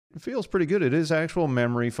It feels pretty good. It is actual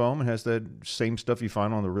memory foam. It has that same stuff you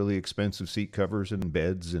find on the really expensive seat covers and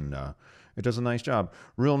beds, and it does a nice job.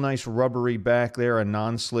 Real nice rubbery back there, a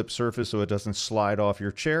non-slip surface so it doesn't slide off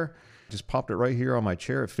your chair. Just popped it right here on my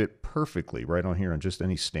chair. It fit perfectly right on here on just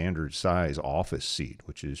any standard size office seat,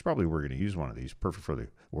 which is probably we're going to use one of these. Perfect for the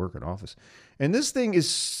work and office. And this thing is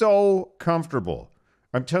so comfortable.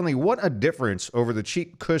 I'm telling you, what a difference over the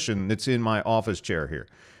cheap cushion that's in my office chair here.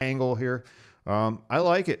 Angle here. I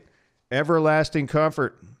like it. Everlasting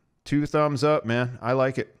comfort. 2 thumbs up, man. I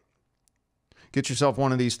like it. Get yourself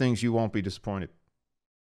one of these things. You won't be disappointed.